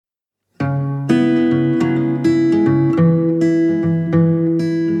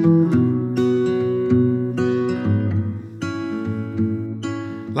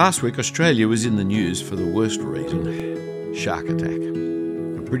Last week, Australia was in the news for the worst reason: shark attack.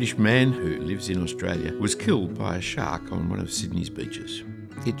 A British man who lives in Australia was killed by a shark on one of Sydney's beaches.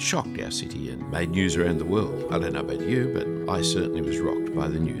 It shocked our city and made news around the world. I don't know about you, but I certainly was rocked by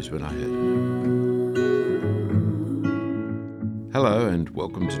the news when I heard it. Hello and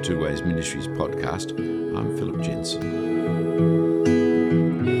welcome to Two Ways Ministries podcast. I'm Philip Jensen.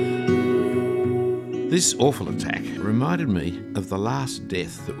 This awful attack reminded me of the last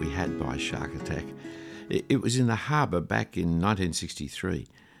death that we had by shark attack. It was in the harbour back in 1963.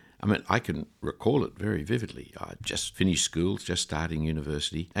 I can recall it very vividly. I just finished school, just starting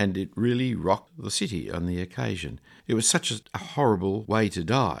university, and it really rocked the city on the occasion. It was such a horrible way to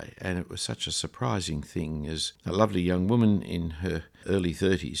die, and it was such a surprising thing, as a lovely young woman in her early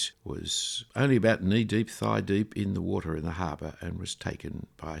 30s was only about knee-deep, thigh-deep in the water in the harbour and was taken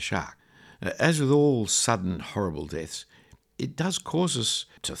by a shark. As with all sudden horrible deaths, it does cause us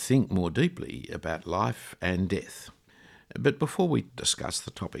to think more deeply about life and death. But before we discuss the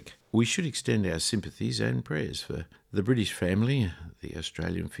topic, we should extend our sympathies and prayers for the British family, the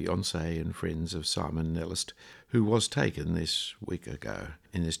Australian fiancé and friends of Simon Nellist, who was taken this week ago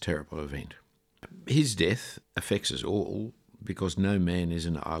in this terrible event. His death affects us all because no man is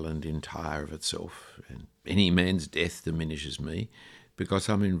an island entire of itself, and any man's death diminishes me because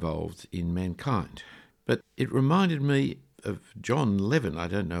I'm involved in mankind. But it reminded me of John 11. I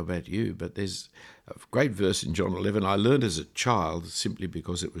don't know about you, but there's a great verse in John 11 I learned as a child simply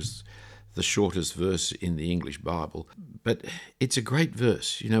because it was the shortest verse in the English Bible. But it's a great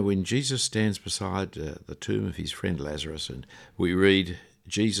verse. You know, when Jesus stands beside the tomb of his friend Lazarus, and we read,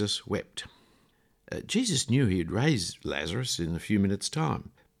 Jesus wept. Jesus knew he'd raise Lazarus in a few minutes'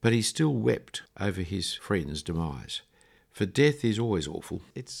 time, but he still wept over his friend's demise. For death is always awful.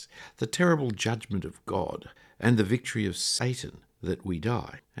 It's the terrible judgment of God and the victory of Satan that we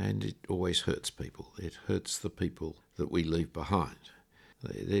die. And it always hurts people. It hurts the people that we leave behind.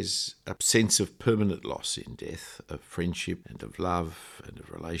 There's a sense of permanent loss in death, of friendship and of love and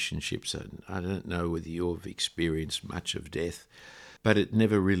of relationships. And I don't know whether you've experienced much of death, but it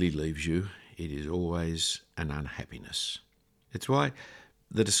never really leaves you. It is always an unhappiness. It's why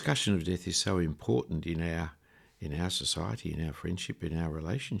the discussion of death is so important in our society, in our friendship, in our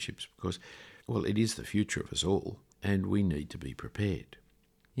relationships, because, well, it is the future of us all, and we need to be prepared.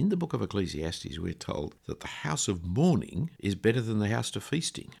 In the book of Ecclesiastes, we're told that the house of mourning is better than the house of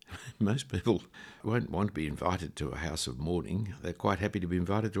feasting. Most people won't want to be invited to a house of mourning. They're quite happy to be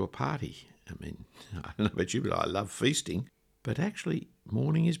invited to a party. I don't know about you, but I love feasting. But actually,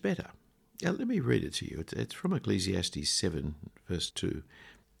 mourning is better. Now, let me read it to you. It's from Ecclesiastes 7, verse 2.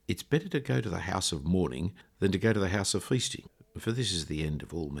 It's better to go to the house of mourning than to go to the house of feasting, for this is the end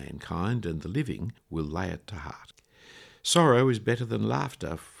of all mankind, and the living will lay it to heart. Sorrow is better than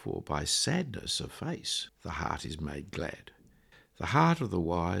laughter, for by sadness of face the heart is made glad. The heart of the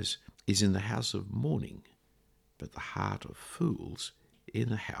wise is in the house of mourning, but the heart of fools in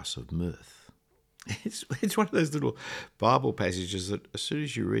the house of mirth. It's one of those little Bible passages that as soon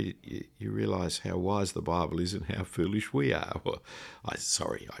as you read it, you realise how wise the Bible is and how foolish we are. Well, I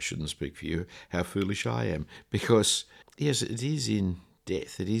shouldn't speak for you, how foolish I am. Because, yes, it is in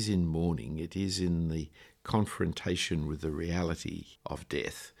death, it is in mourning, it is in the confrontation with the reality of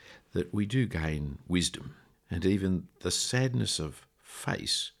death that we do gain wisdom. And even the sadness of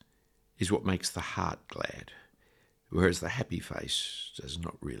face is what makes the heart glad, whereas the happy face does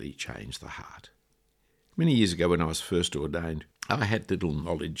not really change the heart. Many years ago when I was first ordained, I had little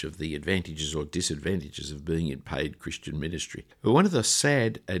knowledge of the advantages or disadvantages of being in paid Christian ministry. But one of the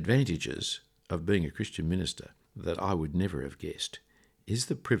sad advantages of being a Christian minister that I would never have guessed is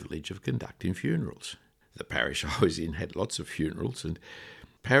the privilege of conducting funerals. The parish I was in had lots of funerals, and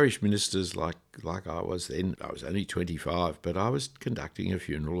parish ministers like I was then, I was only 25, but I was conducting a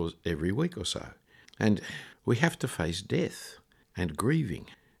funeral every week or so. And we have to face death and grieving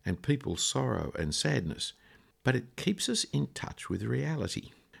and people's sorrow and sadness, but it keeps us in touch with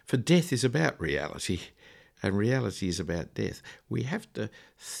reality. For death is about reality, and reality is about death. We have to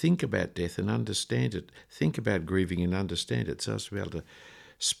think about death and understand it, think about grieving and understand it, so as to be able to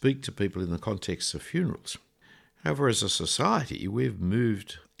speak to people in the context of funerals. However, as a society, we've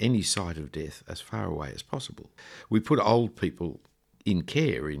moved any sight of death as far away as possible. We put old people in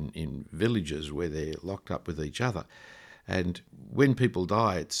care in villages where they're locked up with each other. And when people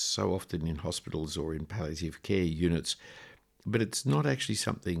die, it's so often in hospitals or in palliative care units, but it's not actually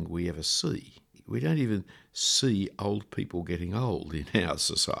something we ever see. We don't even see old people getting old in our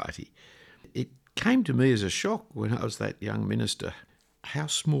society. It came to me as a shock when I was that young minister how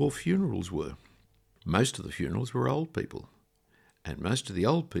small funerals were. Most of the funerals were old people. and most of the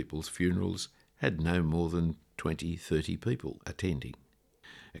old people's funerals had no more than 20, 30 people attending.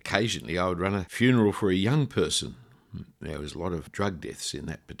 Occasionally I would run a funeral for a young person. There was a lot of drug deaths in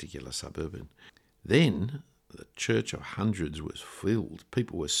that particular suburb. Then the church of hundreds was filled.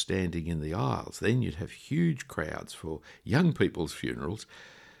 People were standing in the aisles. Then you'd have huge crowds for young people's funerals.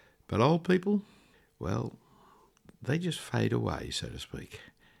 But old people, well, they just fade away, so to speak.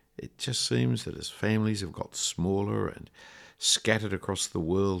 It just seems that as families have got smaller and scattered across the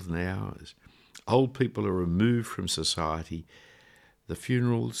world now, as old people are removed from society, the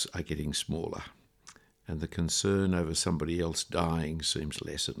funerals are getting smaller, and the concern over somebody else dying seems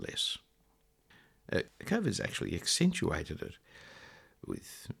less and less. COVID's actually accentuated it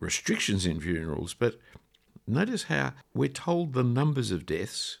with restrictions in funerals, but notice how we're told the numbers of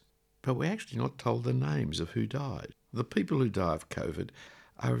deaths, but we're actually not told the names of who died. The people who die of COVID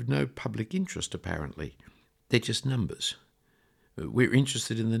are of no public interest, apparently. They're just numbers. We're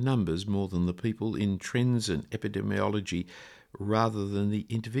interested in the numbers more than the people, in trends and epidemiology rather than the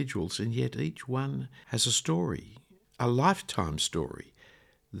individuals, and yet each one has a story, a lifetime story,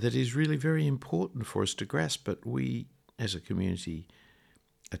 that is really very important for us to grasp, but we, as a community,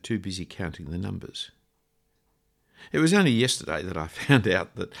 are too busy counting the numbers. It was only yesterday that I found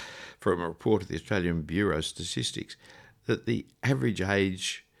out that, from a report of the Australian Bureau of Statistics, that the average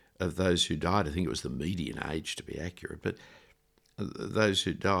age of those who died, I think it was the median age to be accurate, but those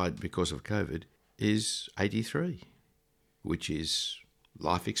who died because of COVID is 83, which is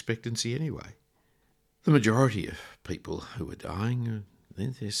life expectancy anyway. The majority of people who are dying are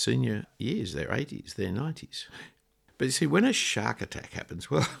in their senior years, their 80s, their 90s. But you see, when a shark attack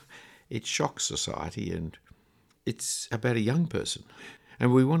happens, well, it shocks society, and it's about a young person.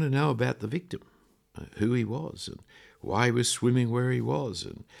 And we want to know about the victim, who he was and why he was swimming where he was.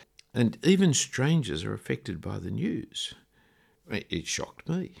 And even strangers are affected by the news. It shocked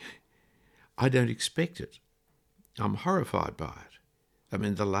me. I don't expect it. I'm horrified by it. I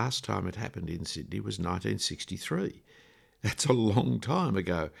mean, the last time it happened in Sydney was 1963. That's a long time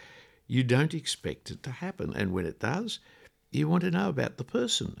ago. You don't expect it to happen. And when it does, you want to know about the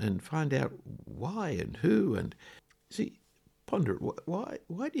person and find out why and who. And see, ponder it.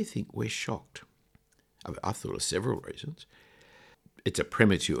 Why do you think we're shocked? I've thought of several reasons. It's a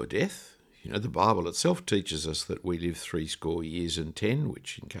premature death. You know, the Bible itself teaches us that we live 70 years and 10,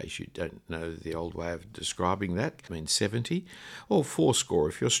 which, in case you don't know the old way of describing that, means 70, or 80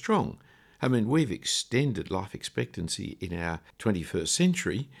 if you're strong. I mean, we've extended life expectancy in our 21st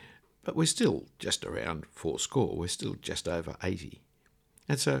century, but we're still just around 80. We're still just over 80.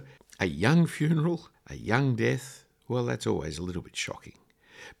 And so a young funeral, a young death, well, that's always a little bit shocking.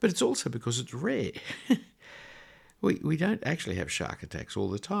 But it's also because it's rare. We don't actually have shark attacks all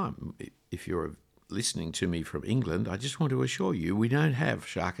the time. If you're listening to me from England, I just want to assure you we don't have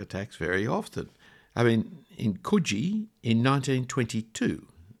shark attacks very often. I mean, in Coogee in 1922,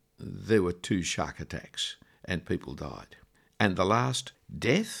 there were 2 shark attacks and people died. And the last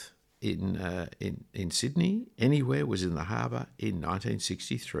death in Sydney, anywhere, was in the harbour in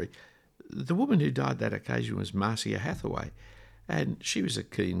 1963. The woman who died that occasion was Marcia Hathaway, and she was a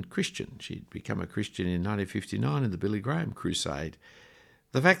keen Christian. She'd become a Christian in 1959 in the Billy Graham Crusade.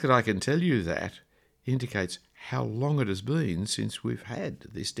 The fact that I can tell you that indicates how long it has been since we've had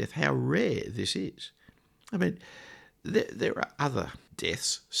this death, how rare this is. I mean, there are other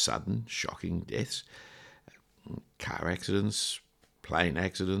deaths, sudden, shocking deaths, car accidents, plane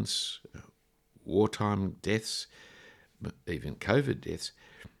accidents, wartime deaths, even COVID deaths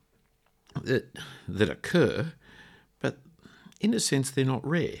that occur, but in a sense they're not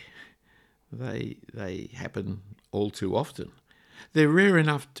rare. They happen all too often. They're rare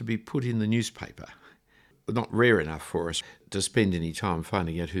enough to be put in the newspaper, but not rare enough for us to spend any time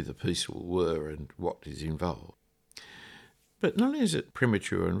finding out who the people were and what is involved. But not only is it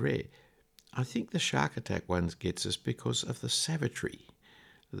premature and rare, I think the shark attack ones gets us because of the savagery,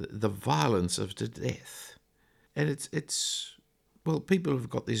 the violence of the death. And it's people have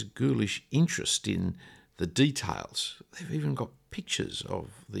got this ghoulish interest in the details. They've even got pictures of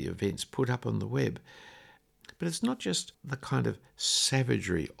the events put up on the web. But it's not just the kind of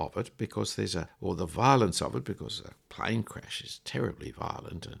savagery of it, or the violence of it, because a plane crash is terribly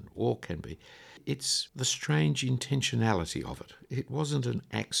violent and war can be. It's the strange intentionality of it. It wasn't an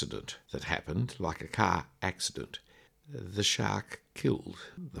accident that happened, like a car accident. The shark killed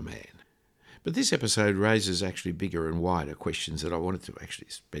the man. But this episode raises actually bigger and wider questions that I wanted to actually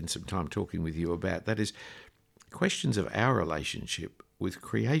spend some time talking with you about. That is, questions of our relationship with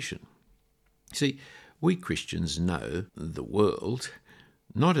creation. See, we Christians know the world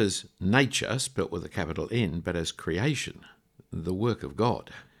not as nature, spelt with a capital N, but as creation. the work of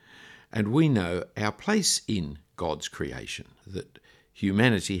God. And we know our place in God's creation, that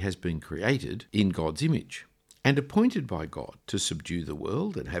humanity has been created in God's image and appointed by God to subdue the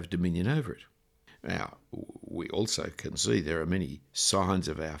world and have dominion over it. Now, we also can see there are many signs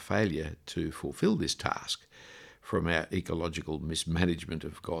of our failure to fulfill this task, from our ecological mismanagement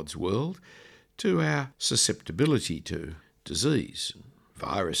of God's world to our susceptibility to disease and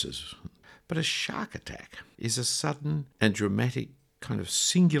viruses. But a shark attack is a sudden and dramatic kind of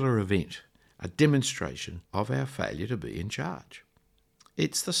singular event, a demonstration of our failure to be in charge.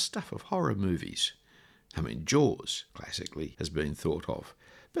 It's the stuff of horror movies. I mean, Jaws, classically, has been thought of,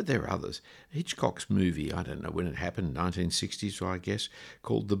 but there are others. Hitchcock's movie, I don't know when it happened, 1960s, I guess,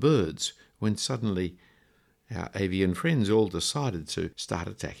 called The Birds, when suddenly our avian friends all decided to start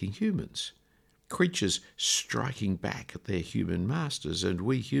attacking humans. Creatures striking back at their human masters, and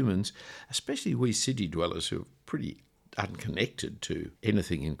we humans, especially we city dwellers who are pretty unconnected to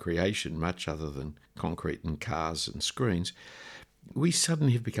anything in creation much other than concrete and cars and screens, we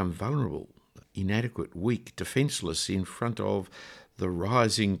suddenly have become vulnerable, inadequate, weak, defenceless in front of the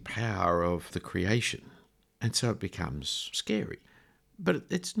rising power of the creation. And so it becomes scary. But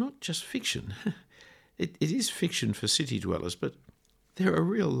it's not just fiction. It is fiction for city dwellers, but there are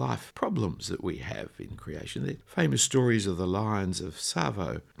real life problems that we have in creation. The famous stories of the lions of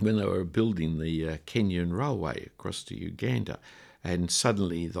Tsavo when they were building the Kenyan railway across to Uganda, and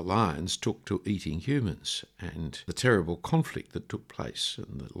suddenly the lions took to eating humans, and the terrible conflict that took place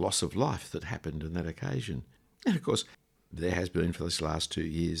and the loss of life that happened on that occasion. And of course, there has been for this last 2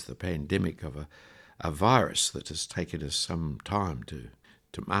 years the pandemic of a virus that has taken us some time to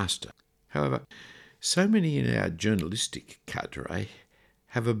master. However, so many in our journalistic cadre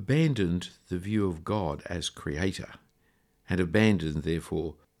have abandoned the view of God as creator and abandoned,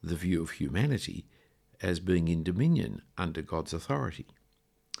 therefore, the view of humanity as being in dominion under God's authority.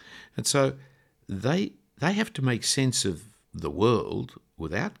 And so they have to make sense of the world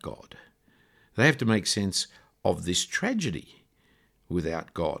without God. They have to make sense of this tragedy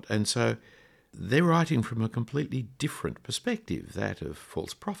without God. And so they're writing from a completely different perspective, that of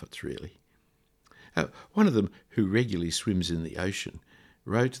false prophets, really. One of them, who regularly swims in the ocean,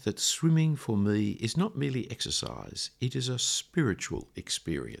 wrote that swimming for me is not merely exercise, it is a spiritual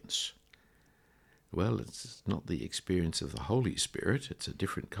experience. Well, it's not the experience of the Holy Spirit, it's a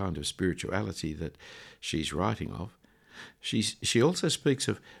different kind of spirituality that she's writing of. She also speaks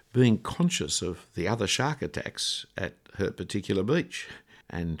of being conscious of the other shark attacks at her particular beach,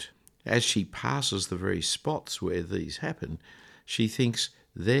 and as she passes the very spots where these happen, she thinks,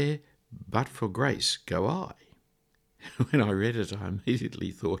 there, but for grace, go I. When I read it, I immediately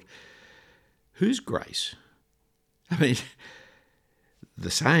thought, whose grace? I mean,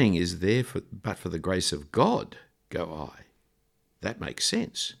 the saying is there, but for the grace of God, go I. That makes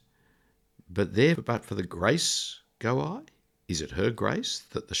sense. But there, but for the grace, go I? Is it her grace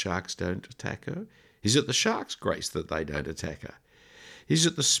that the sharks don't attack her? Is it the sharks' grace that they don't attack her? Is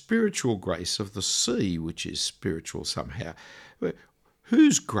it the spiritual grace of the sea, which is spiritual somehow?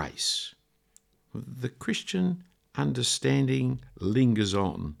 Whose grace? The Christian understanding lingers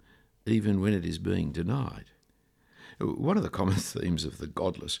on even when it is being denied. One of the common themes of the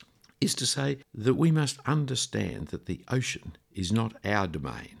godless is to say that we must understand that the ocean is not our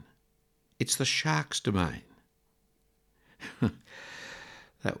domain. It's the shark's domain.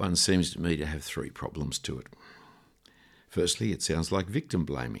 That one seems to me to have 3 problems to it. Firstly, it sounds like victim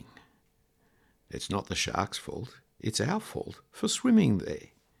blaming. It's not the shark's fault, it's our fault for swimming there.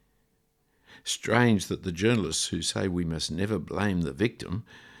 Strange that the journalists who say we must never blame the victim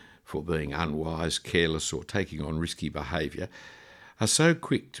for being unwise, careless, or taking on risky behaviour are so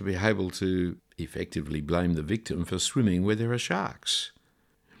quick to be able to effectively blame the victim for swimming where there are sharks.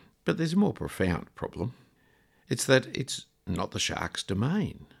 But there's a more profound problem. It's that it's not the shark's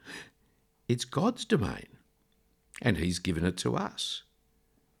domain. It's God's domain, and he's given it to us.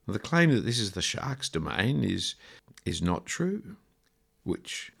 The claim that this is the shark's domain is not true,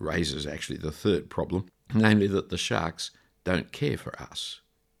 which raises actually the 3rd problem, namely that the sharks don't care for us,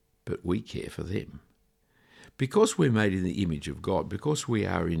 but we care for them. Because we're made in the image of God, because we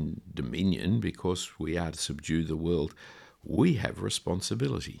are in dominion, because we are to subdue the world, we have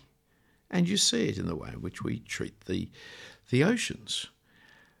responsibility. And you see it in the way in which we treat the oceans.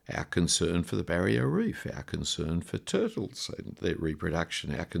 Our concern for the barrier reef, our concern for turtles and their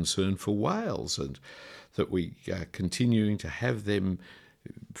reproduction, our concern for whales, and that we are continuing to have them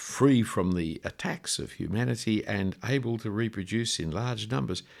free from the attacks of humanity and able to reproduce in large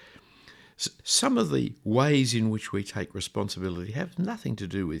numbers. Some of the ways in which we take responsibility have nothing to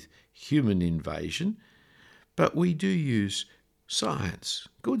do with human invasion, but we do use science,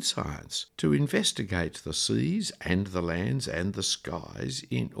 good science, to investigate the seas and the lands and the skies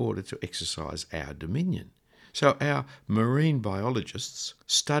in order to exercise our dominion. So our marine biologists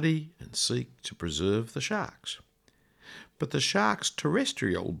study and seek to preserve the sharks. But the sharks'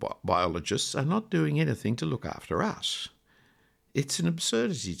 terrestrial biologists are not doing anything to look after us. It's an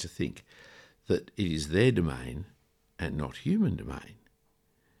absurdity to think that it is their domain and not human domain.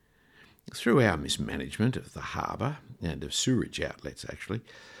 Through our mismanagement of the harbour and of sewerage outlets, actually,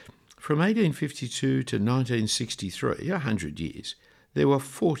 from 1852 to 1963, 100 years, there were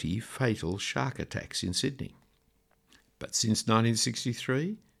 40 fatal shark attacks in Sydney. But since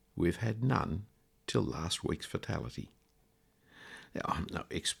 1963, we've had none till last week's fatality. Now, I'm no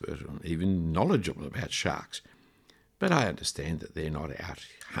expert or even knowledgeable about sharks, but I understand that they're not out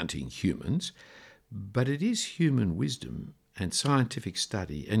hunting humans. But it is human wisdom and scientific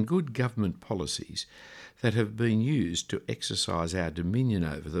study and good government policies that have been used to exercise our dominion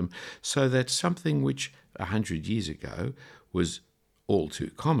over them, so that something which 100 years ago was all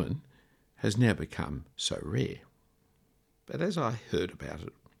too common has now become so rare. But as I heard about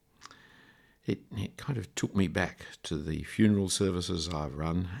it, it kind of took me back to the funeral services I've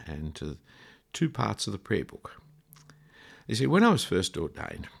run and to 2 parts of the prayer book. You see, when I was first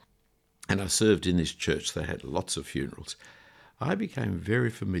ordained, and I served in this church that had lots of funerals, I became very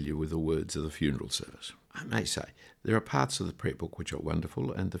familiar with the words of the funeral service. I may say, there are parts of the prayer book which are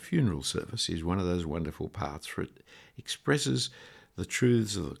wonderful, and the funeral service is one of those wonderful parts, for it expresses the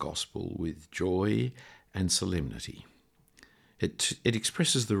truths of the gospel with joy and solemnity. It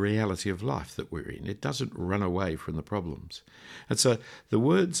expresses the reality of life that we're in. It doesn't run away from the problems. And so the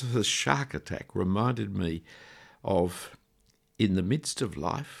words of the shark attack reminded me of, in the midst of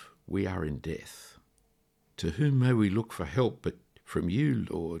life, we are in death. To whom may we look for help but from you,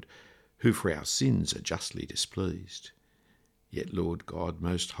 Lord, who for our sins are justly displeased? Yet, Lord God,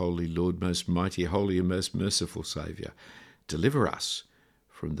 most holy, Lord, most mighty, holy and most merciful Saviour, deliver us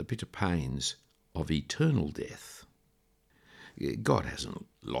from the bitter pains of eternal death. God hasn't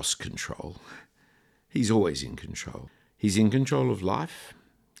lost control. He's always in control. He's in control of life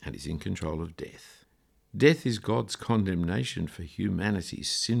and he's in control of death. Death is God's condemnation for humanity's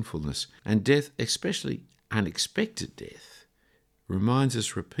sinfulness, and death, especially unexpected death, reminds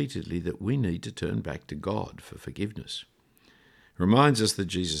us repeatedly that we need to turn back to God for forgiveness. Reminds us that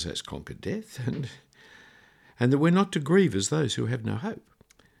Jesus has conquered death and that we're not to grieve as those who have no hope.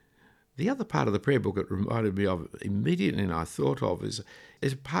 The other part of the prayer book it reminded me of immediately and I thought of is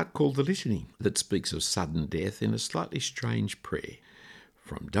a part called the Litany that speaks of sudden death in a slightly strange prayer.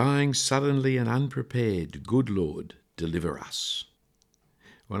 From dying suddenly and unprepared, good Lord, deliver us.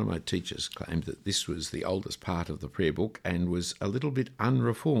 One of my teachers claimed that this was the oldest part of the prayer book and was a little bit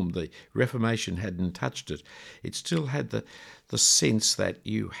unreformed. The Reformation hadn't touched it. It still had the sense that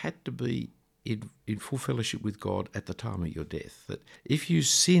you had to be in full fellowship with God at the time of your death. That if you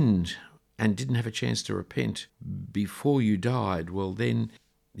sinned and didn't have a chance to repent before you died, well then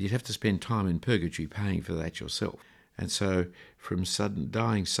you'd have to spend time in purgatory paying for that yourself. And so from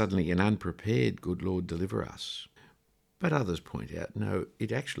dying suddenly and unprepared, good Lord, deliver us. But others point out, no,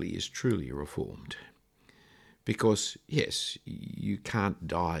 it actually is truly reformed. Because, yes, you can't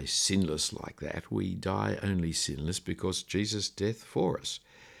die sinless like that. We die only sinless because Jesus' death for us.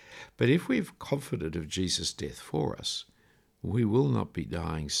 But if we're confident of Jesus' death for us, we will not be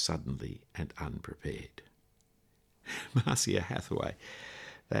dying suddenly and unprepared. Marcia Hathaway,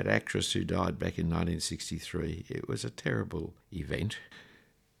 that actress who died back in 1963, it was a terrible event,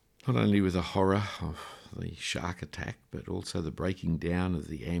 not only with the horror of the shark attack, but also the breaking down of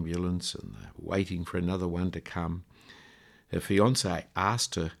the ambulance and the waiting for another one to come. Her fiancé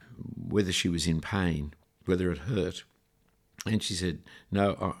asked her whether she was in pain, whether it hurt, and she said,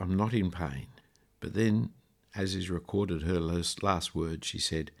 "No, I'm not in pain." But then, as is recorded her last words, she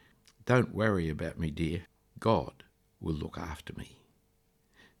said, "Don't worry about me, dear. God will look after me."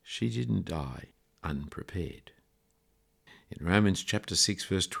 She didn't die unprepared. In Romans chapter 6,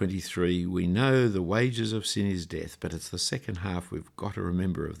 verse 23, we know the wages of sin is death, but it's the second half we've got to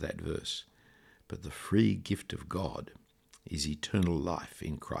remember of that verse. But the free gift of God is eternal life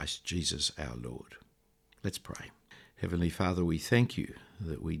in Christ Jesus our Lord. Let's pray. Heavenly Father, we thank you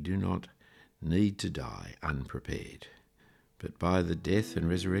that we do not need to die unprepared, but by the death and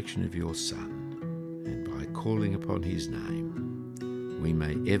resurrection of your Son, and by calling upon his name, we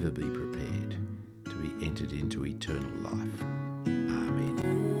may ever be prepared to be entered into eternal life.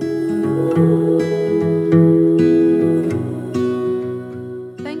 Amen.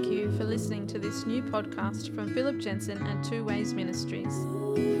 Thank you for listening to this new podcast from Philip Jensen and Two Ways Ministries.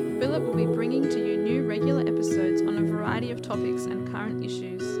 Philip will be bringing to you new regular episodes on a variety of topics and current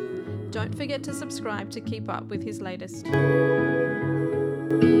issues. Don't forget to subscribe to keep up with his latest.